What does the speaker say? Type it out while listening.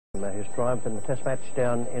his triumph in the Test match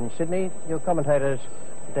down in Sydney. Your commentators,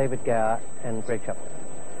 David Gower and Greg Chappell.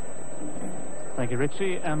 Thank you,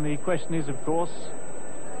 Richie. And the question is, of course,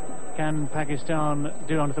 can Pakistan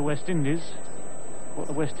do unto the West Indies what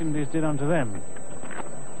the West Indies did unto them?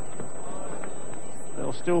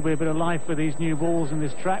 There'll still be a bit of life with these new balls in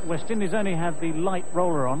this track. West Indies only had the light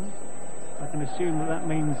roller on. I can assume that that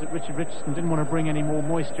means that Richard Richardson didn't want to bring any more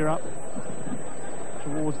moisture up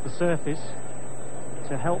towards the surface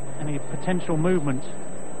to help any potential movement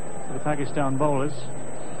for the Pakistan bowlers.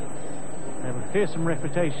 They have a fearsome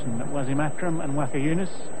reputation at Wasim Akram and Waqar Younis.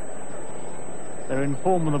 They're in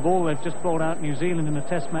form on the ball. They've just bowled out New Zealand in a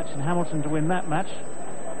Test match in Hamilton to win that match.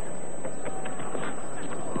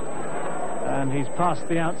 And he's past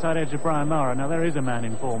the outside edge of Brian Lara. Now there is a man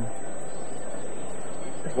in form.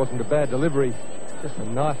 It wasn't a bad delivery. Just a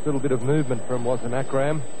nice little bit of movement from Wasim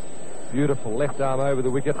Akram. Beautiful left arm over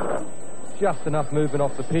the wicket. Just enough movement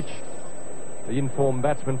off the pitch. The informed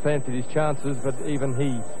batsman fancied his chances, but even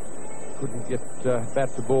he couldn't get bat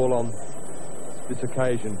to ball on this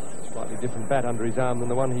occasion. Slightly different bat under his arm than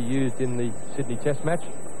the one he used in the Sydney Test match.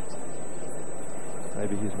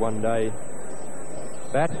 Maybe his one-day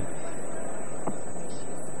bat.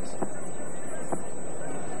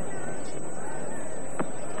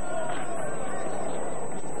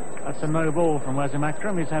 That's a no ball from Wasim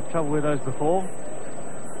Akram. He's had trouble with those before.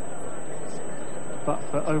 But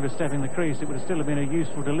for overstepping the crease, it would have still been a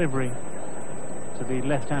useful delivery to the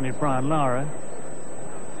left-handed Brian Lara.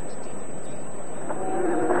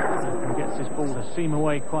 Akram gets this ball to seam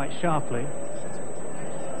away quite sharply.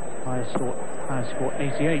 Highest score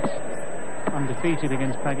 88, undefeated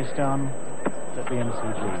against Pakistan at the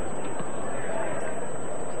MCG.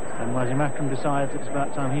 And Wasim Akram decides it's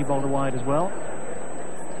about time he bowled a wide as well.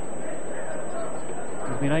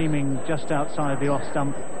 He's been aiming just outside the off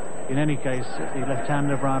stump in any case at the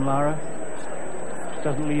left-hander Brian Lara, which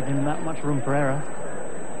doesn't leave him that much room for error.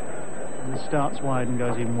 And he starts wide and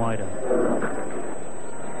goes even wider.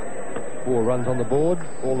 4 runs on the board,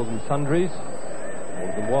 all of them sundries, all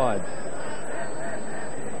of them wides.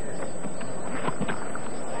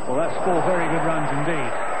 Well, that's 4 very good runs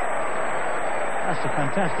indeed. That's a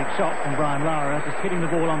fantastic shot from Brian Lara, just hitting the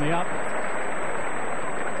ball on the up.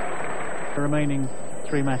 The remaining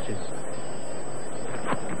 3 matches.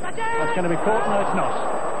 That's going to be caught. No, it's not.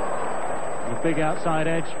 The big outside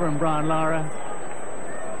edge from Brian Lara.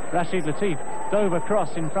 Rashid Latif dove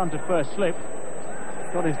across in front of first slip.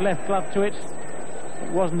 Got his left glove to it.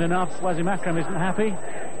 It wasn't enough. Wasim Akram isn't happy.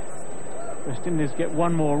 West Indies get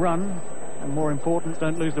 1 more run, and more important,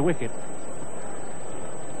 don't lose the wicket.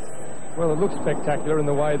 Well, it looks spectacular in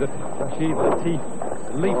the way that Rashid Latif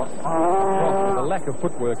leaps across. The lack of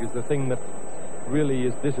footwork is the thing that really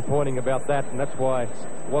is disappointing about that, and that's why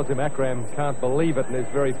Wasim Akram can't believe it and is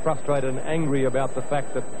very frustrated and angry about the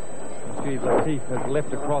fact that Rashid Latif has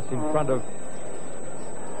leapt across in front of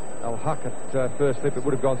Al-Haq at first slip. It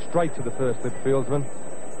would have gone straight to the first slip fieldsman,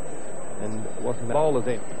 and it wasn't the bowler's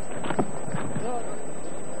end.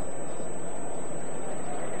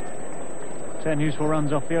 Ten useful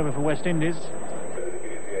runs off the over for West Indies.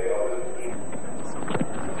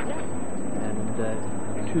 And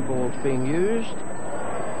 2 balls being used.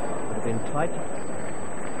 Would have been tight.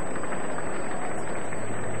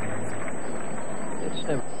 It's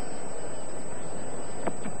no.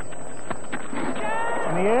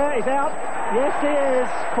 In the air, he's out. Yes, he is.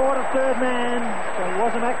 Caught a 3rd man. So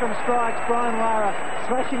Wasim Akram strikes. Brian Lara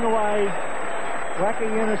slashing away. Waqar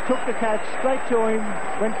Younis took the catch straight to him.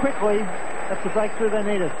 Went quickly. That's the breakthrough they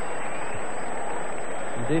needed.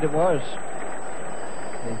 Indeed it was.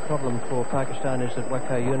 The problem for Pakistan is that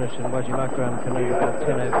Waqar Younis and Wasim Akram can only about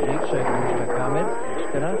 10 overs each, so Mr. Ahmed, the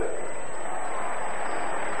spinner.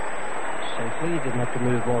 Safely, he didn't have to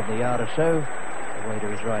move more than a yard or so, away to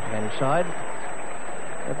his right-hand side.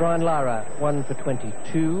 Brian Lara, 1 for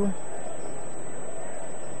 22.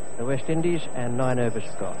 The West Indies, and 9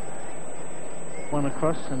 overs gone. 1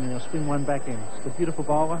 across, and then he'll spin 1 back in. It's a beautiful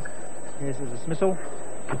bowler. Here's his dismissal.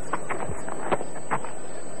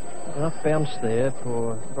 Enough bounce there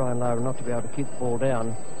for Brian Lara not to be able to keep the ball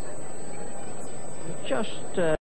down. Just